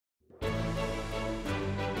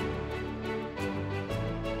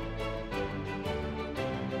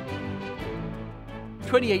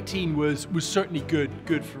2018 was certainly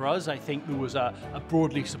good for us. I think there was a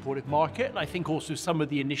broadly supportive market, and I think also some of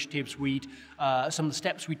the initiatives some of the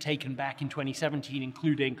steps we'd taken back in 2017,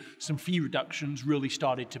 including some fee reductions, really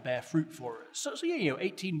started to bear fruit for us. So yeah,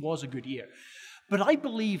 18 was a good year. But I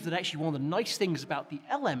believe that actually one of the nice things about the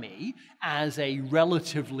LME as a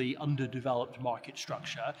relatively underdeveloped market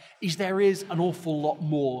structure is there is an awful lot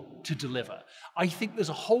more to deliver. I think there's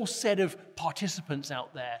a whole set of participants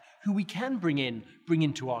out there who we can bring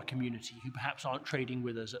into our community who perhaps aren't trading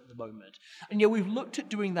with us at the moment. And yeah, we've looked at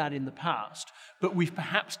doing that in the past, but we've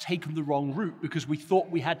perhaps taken the wrong route because we thought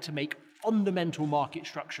we had to make fundamental market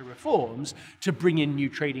structure reforms to bring in new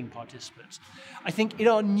trading participants. I think in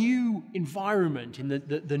our new environment, in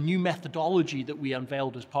the new methodology that we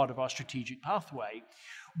unveiled as part of our strategic pathway,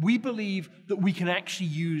 we believe that we can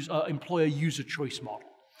actually employ a user choice model.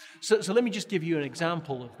 So let me just give you an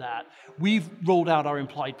example of that. We've rolled out our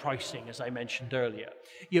implied pricing, as I mentioned earlier.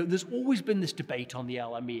 There's always been this debate on the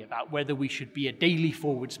LME about whether we should be a daily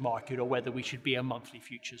forwards market or whether we should be a monthly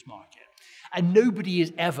futures market. And nobody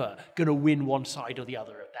is ever going to win one side or the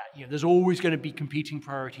other of that. There's always going to be competing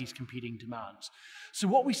priorities, competing demands. So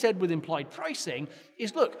what we said with implied pricing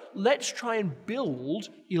is, look, let's try and build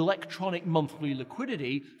electronic monthly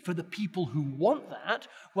liquidity for the people who want that,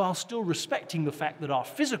 while still respecting the fact that our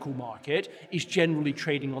physical market is generally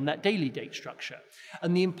trading on that daily date structure.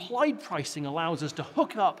 And the implied pricing allows us to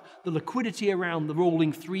hook up the liquidity around the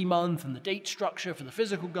rolling 3-month and the date structure for the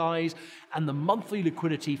physical guys and the monthly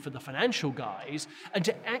liquidity for the financial guys, and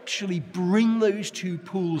to actually bring those two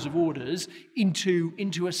pools of orders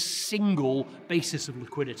into a single basis of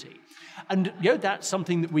liquidity. And that's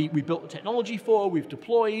something that we built the technology for, we've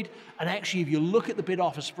deployed, and actually if you look at the bid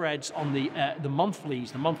offer spreads on the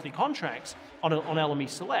monthlies, the monthly contracts on LME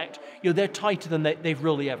Select, they're tighter than they've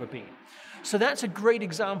really ever been. So that's a great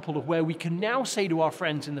example of where we can now say to our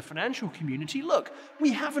friends in the financial community, look,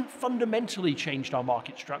 we haven't fundamentally changed our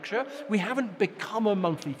market structure, we haven't become a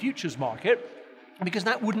monthly futures market, because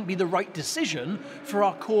that wouldn't be the right decision for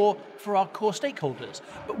our core stakeholders.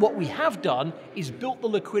 But what we have done is built the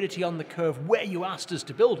liquidity on the curve where you asked us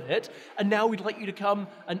to build it, and now we'd like you to come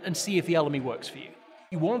and see if the LME works for you.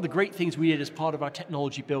 One of the great things we did as part of our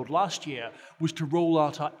technology build last year was to roll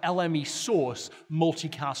out our LME Source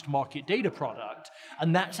multicast market data product,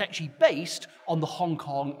 and that's actually based on the Hong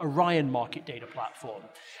Kong Orion market data platform.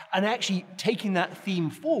 And actually taking that theme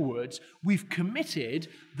forwards, we've committed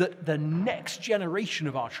that the next generation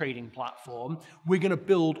of our trading platform, we're going to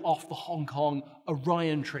build off the Hong Kong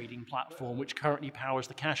Orion trading platform, which currently powers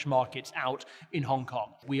the cash markets out in Hong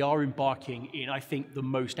Kong. We are embarking in, I think, the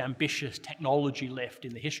most ambitious technology lift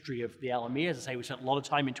in the history of the LME. As I say, we spent a lot of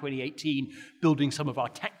time in 2018 building some of our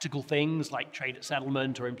tactical things like trade at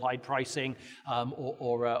settlement or implied pricing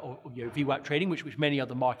or VWAP trading, which many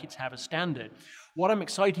other markets have as standard. What I'm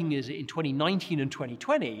exciting is in 2019 and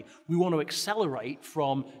 2020, we want to accelerate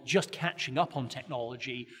from just catching up on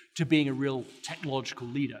technology to being a real technological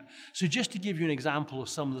leader. So just to give you an example of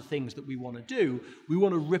some of the things that we want to do, we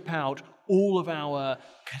want to rip out all of our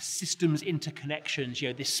systems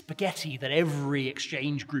interconnections, this spaghetti that every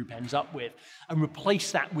exchange group ends up with, and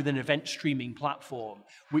replace that with an event streaming platform,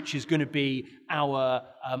 which is going to be our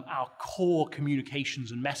core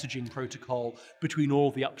communications and messaging protocol between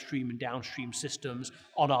all the upstream and downstream systems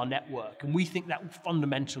on our network. And we think that will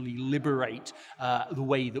fundamentally liberate the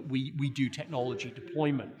way that we do technology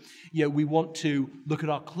deployment. We want to look at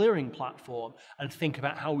our clearing platform and think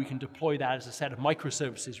about how we can deploy that as a set of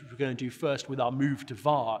microservices, which we're going to do first with our move to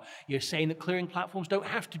VAR. Saying that clearing platforms don't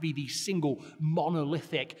have to be these single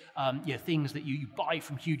monolithic things that you buy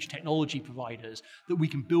from huge technology providers, that we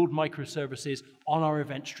can build microservices on our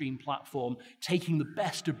event stream platform, taking the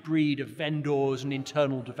best of breed of vendors and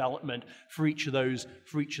internal development for each of those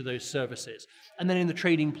services. And then in the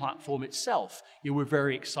trading platform itself, we're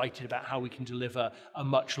very excited about how we can deliver a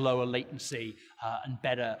much lower latency and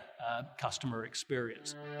better customer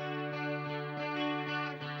experience.